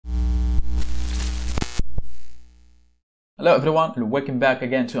Hello everyone and welcome back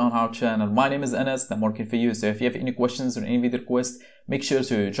again to on our channel. My name is Anas, I'm working for you. So if you have any questions or any video requests, make sure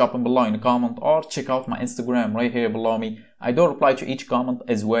to drop them below in the comment or check out my Instagram right here below me. I do reply to each comment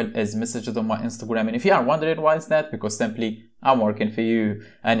as well as messages on my Instagram. And if you are wondering why is that, because simply I'm working for you.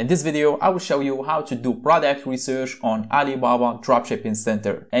 And in this video, I will show you how to do product research on Alibaba Dropshipping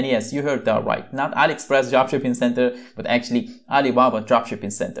Center. And yes, you heard that right. Not AliExpress Dropshipping Center, but actually Alibaba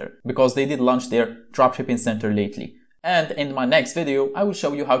Dropshipping Center, because they did launch their Dropshipping Center lately. And in my next video, I will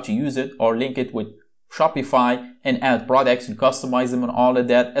show you how to use it or link it with Shopify and add products and customize them and all of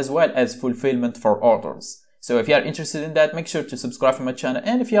that, as well as fulfillment for orders. So if you are interested in that, make sure to subscribe to my channel.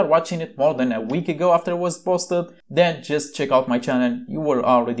 And if you are watching it more than a week ago after it was posted, then just check out my channel. You will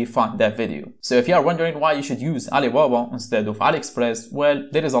already find that video. So if you are wondering why you should use Alibaba instead of AliExpress, well,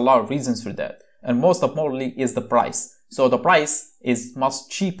 there is a lot of reasons for that. And most importantly is the price. So the price is much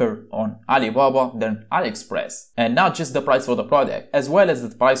cheaper on Alibaba than AliExpress. And not just the price for the product, as well as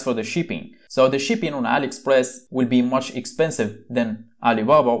the price for the shipping. So the shipping on AliExpress will be much expensive than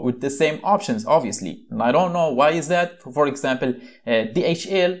Alibaba with the same options, obviously. And I don't know why is that. For example,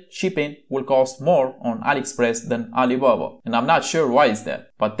 DHL shipping will cost more on AliExpress than Alibaba. And I'm not sure why is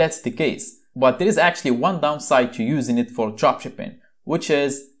that, but that's the case. But there is actually one downside to using it for dropshipping, which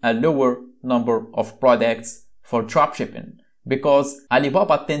is a lower number of products for dropshipping, because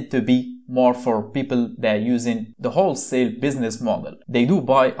Alibaba tend to be more for people that are using the wholesale business model. They do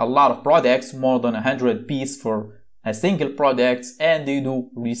buy a lot of products, more than 100 pieces for a single product, and they do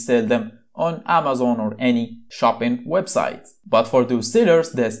resell them on Amazon or any shopping website. But for those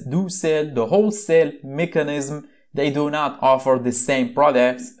sellers that do sell the wholesale mechanism, they do not offer the same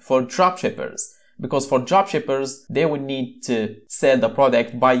products for dropshippers. Because for dropshippers, they will need to sell the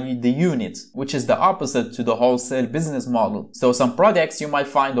product by the unit, which is the opposite to the wholesale business model. So some products you might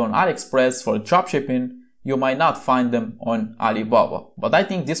find on AliExpress for dropshipping, you might not find them on Alibaba. But I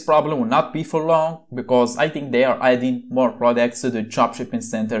think this problem will not be for long, because I think they are adding more products to the dropshipping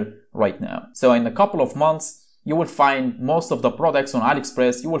center right now. So in a couple of months, you will find most of the products on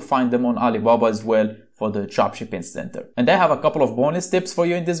AliExpress, you will find them on Alibaba as well for the dropshipping center. And I have a couple of bonus tips for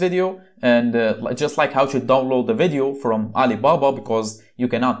you in this video, and just like how to download the video from Alibaba, because you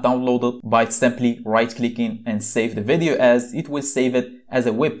cannot download it by simply right clicking and save the video, as it will save it as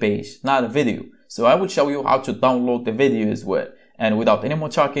a web page, not a video. So I will show you how to download the video as well. And without any more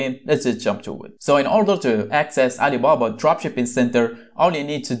talking, let's just jump to it. So in order to access Alibaba Dropshipping Center, all you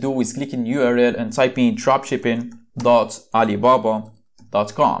need to do is click in URL and type in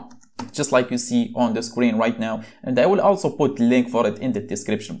dropshipping.alibaba.com. just like you see on the screen right now, and I will also put the link for it in the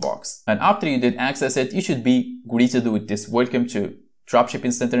description box. And after you did access it, you should be greeted with this welcome to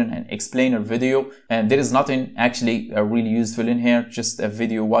Dropshipping Center and explainer video. And there is nothing actually really useful in here, just a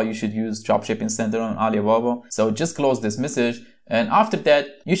video why you should use Dropshipping Center on Alibaba. So just close this message, and after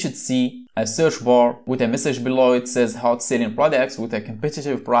that you should see a search bar with a message below. It says hot selling products with a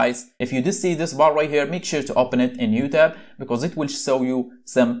competitive price. If you do see this bar right here, make sure to open it in new tab, because it will show you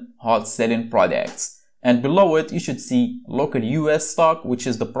some hot selling products. And below it you should see local US stock, which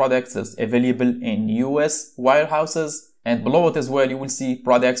is the products that's available in US warehouses. And below it as well, you will see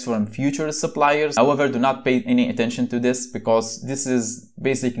products from future suppliers. However, do not pay any attention to this, because this is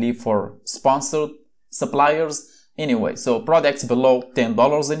basically for sponsored suppliers. Anyway, so products below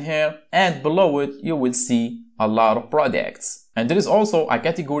 $10 in here, and below it you will see a lot of products. And there is also a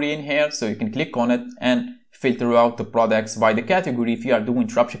category in here, so you can click on it and filter out the products by the category if you are doing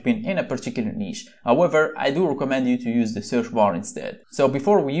dropshipping in a particular niche. However, I do recommend you to use the search bar instead. So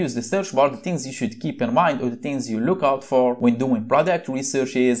before we use the search bar, the things you should keep in mind, or the things you look out for when doing product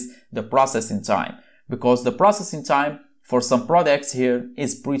research, is the processing time. Because the processing time for some products here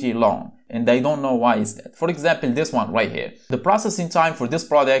is pretty long, and I don't know why is that. For example, this one right here. The processing time for this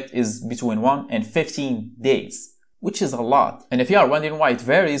product is between 1 and 15 days. Which is a lot. And if you are wondering why it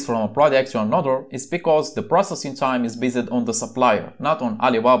varies from a product to another, it's because the processing time is based on the supplier, not on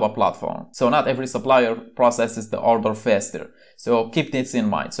Alibaba platform. So not every supplier processes the order faster. So keep this in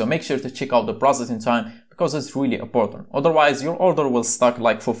mind. So make sure to check out the processing time, because it's really important. Otherwise, your order will stuck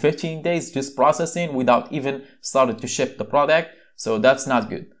like for 15 days just processing without even starting to ship the product. So that's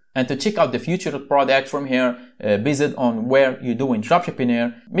not good. And to check out the future product from here, based on where you're doing dropshipping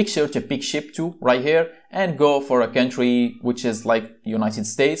here, make sure to pick ship to right here and go for a country which is like United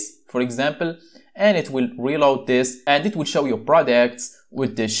States, for example, and it will reload this and it will show you products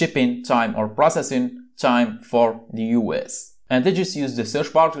with the shipping time or processing time for the US. And they just use the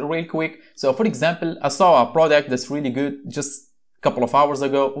search bar real quick. So for example, I saw a product that's really good, just couple of hours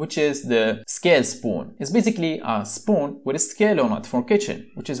ago, which is the scale spoon. It's basically a spoon with a scale on it for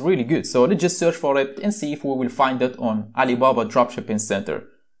kitchen, which is really good. So let's just search for it and see if we will find it on Alibaba Dropshipping Center.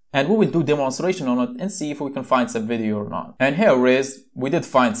 And we will do demonstration on it and see if we can find some video or not. And here it is, we did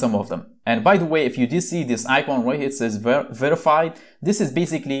find some of them. And by the way, if you did see this icon right here, it says verified. This is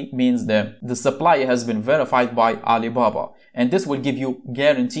basically means that the supplier has been verified by Alibaba. And this will give you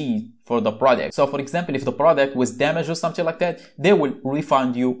guarantee for the product. So for example, if the product was damaged or something like that, they will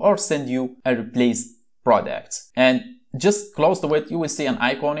refund you or send you a replaced product. And just close to it, you will see an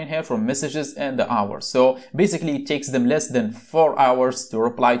icon in here from messages and the hours. So basically it takes them less than 4 hours to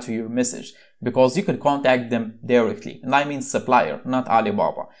reply to your message, because you can contact them directly. And I mean supplier, not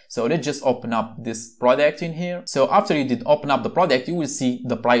Alibaba. So let's just open up this product in here. So after you did open up the product, you will see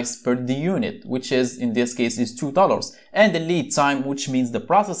the price per the unit, which is in this case is $2. And the lead time, which means the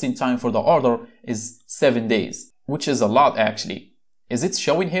processing time for the order, is 7 days, which is a lot actually. Is it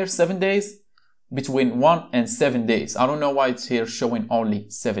showing here 7 days? Between 1 and 7 days. I don't know why it's here showing only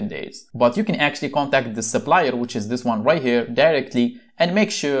 7 days. But you can actually contact the supplier, which is this one right here, directly, and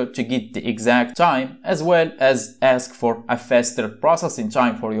make sure to get the exact time, as well as ask for a faster processing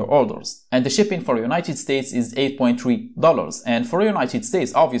time for your orders. And the shipping for United States is $8.3, and for United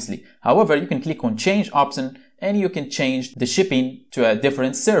States obviously. However, you can click on change option and you can change the shipping to a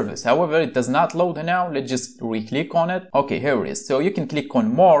different service. However, it does not load now. Let's just re-click on it. Okay, here it is. So you can click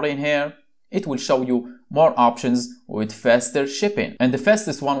on more in here. It will show you more options with faster shipping. And the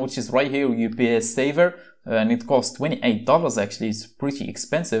fastest one, which is right here, UPS Saver, and it costs $28 actually. It's pretty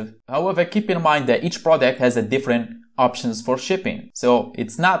expensive. However, keep in mind that each product has a different options for shipping. So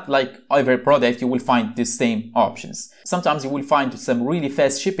it's not like every product you will find the same options. Sometimes you will find some really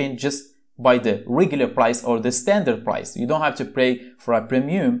fast shipping just by the regular price or the standard price. You don't have to pay for a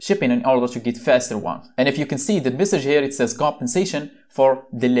premium shipping in order to get faster one. And if you can see the message here, it says compensation for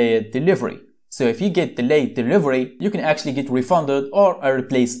delayed delivery. So if you get delayed delivery, you can actually get refunded or a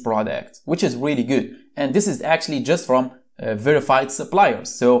replaced product, which is really good. And this is actually just from verified suppliers.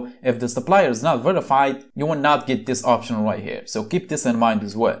 So if the supplier is not verified, you will not get this option right here. So keep this in mind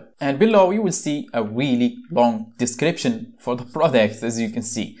as well. And below you will see a really long description for the products, as you can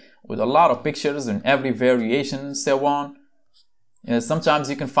see, with a lot of pictures and every variation and so on. Sometimes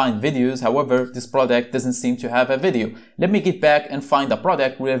you can find videos, however, this product doesn't seem to have a video. Let me get back and find a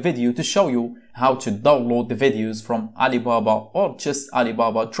product with a video to show you how to download the videos from Alibaba or just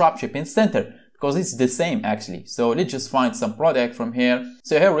Alibaba Dropshipping Center, because it's the same actually. So let's just find some product from here.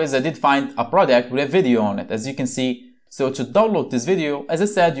 So here is, I did find a product with a video on it, as you can see. So to download this video, as I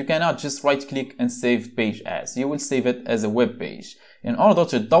said, you cannot just right click and save page as. You will save it as a web page. In order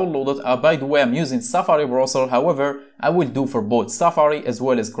to download it, by the way, I'm using Safari browser. However, I will do for both Safari as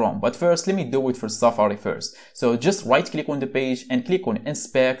well as Chrome. But first, let me do it for Safari first. So just right click on the page and click on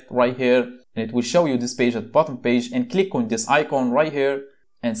inspect right here. And it will show you this page at the bottom page, and click on this icon right here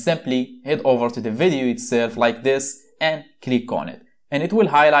and simply head over to the video itself like this and click on it. And it will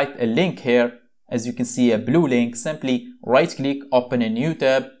highlight a link here. As you can see, a blue link. Simply right click, open a new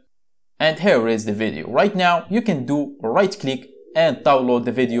tab, and here is the video. Right now you can do right click and download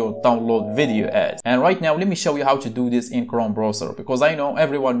the video, download video as. And right now let me show you how to do this in Chrome browser, because I know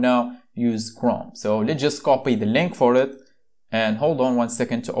everyone now use Chrome. So let's just copy the link for it and hold on 1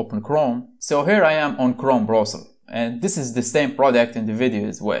 second to open Chrome. So here I am on Chrome browser, and this is the same product in the video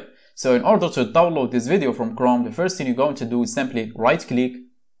as well. So in order to download this video from Chrome, the first thing you're going to do is simply right click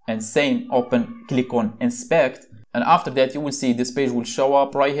and same open, click on inspect, and after that you will see this page will show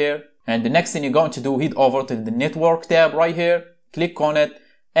up right here. And the next thing you're going to do, head over to the network tab right here, click on it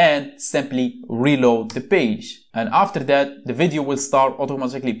and simply reload the page. And after that the video will start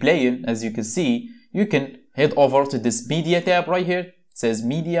automatically playing. As you can see, you can head over to this media tab right here. It says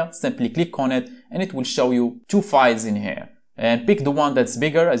media, simply click on it and it will show you 2 files in here, and pick the one that's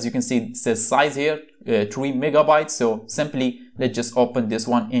bigger. As you can see, it says size here 3 megabytes. So simply let's just open this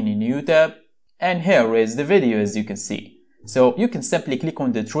one in a new tab, and here is the video, as you can see. So you can simply click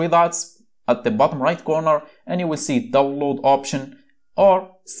on the 3 dots at the bottom right corner and you will see download option,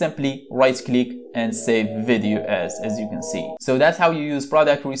 or simply right click and save video as you can see. So that's how you use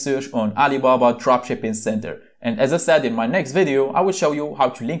product research on Alibaba Dropshipping Center. And as I said, in my next video, I will show you how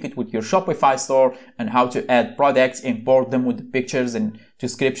to link it with your Shopify store and how to add products, import them with the pictures and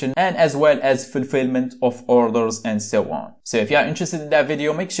description, and as well as fulfillment of orders and so on. So if you are interested in that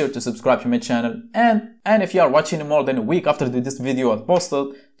video, make sure to subscribe to my channel. And if you are watching more than a week after this video was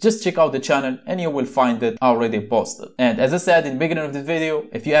posted, just check out the channel and you will find it already posted. And as I said in the beginning of this video,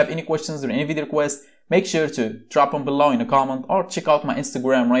 if you have any questions or any video requests, make sure to drop them below in a comment or check out my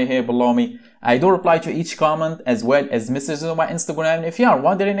Instagram right here below me. I do reply to each comment as well as messages on my Instagram. If you are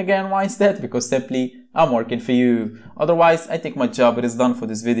wondering again why is that, because simply I'm working for you. Otherwise, I think my job is done for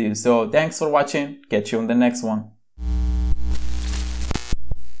this video. So thanks for watching. Catch you on the next one.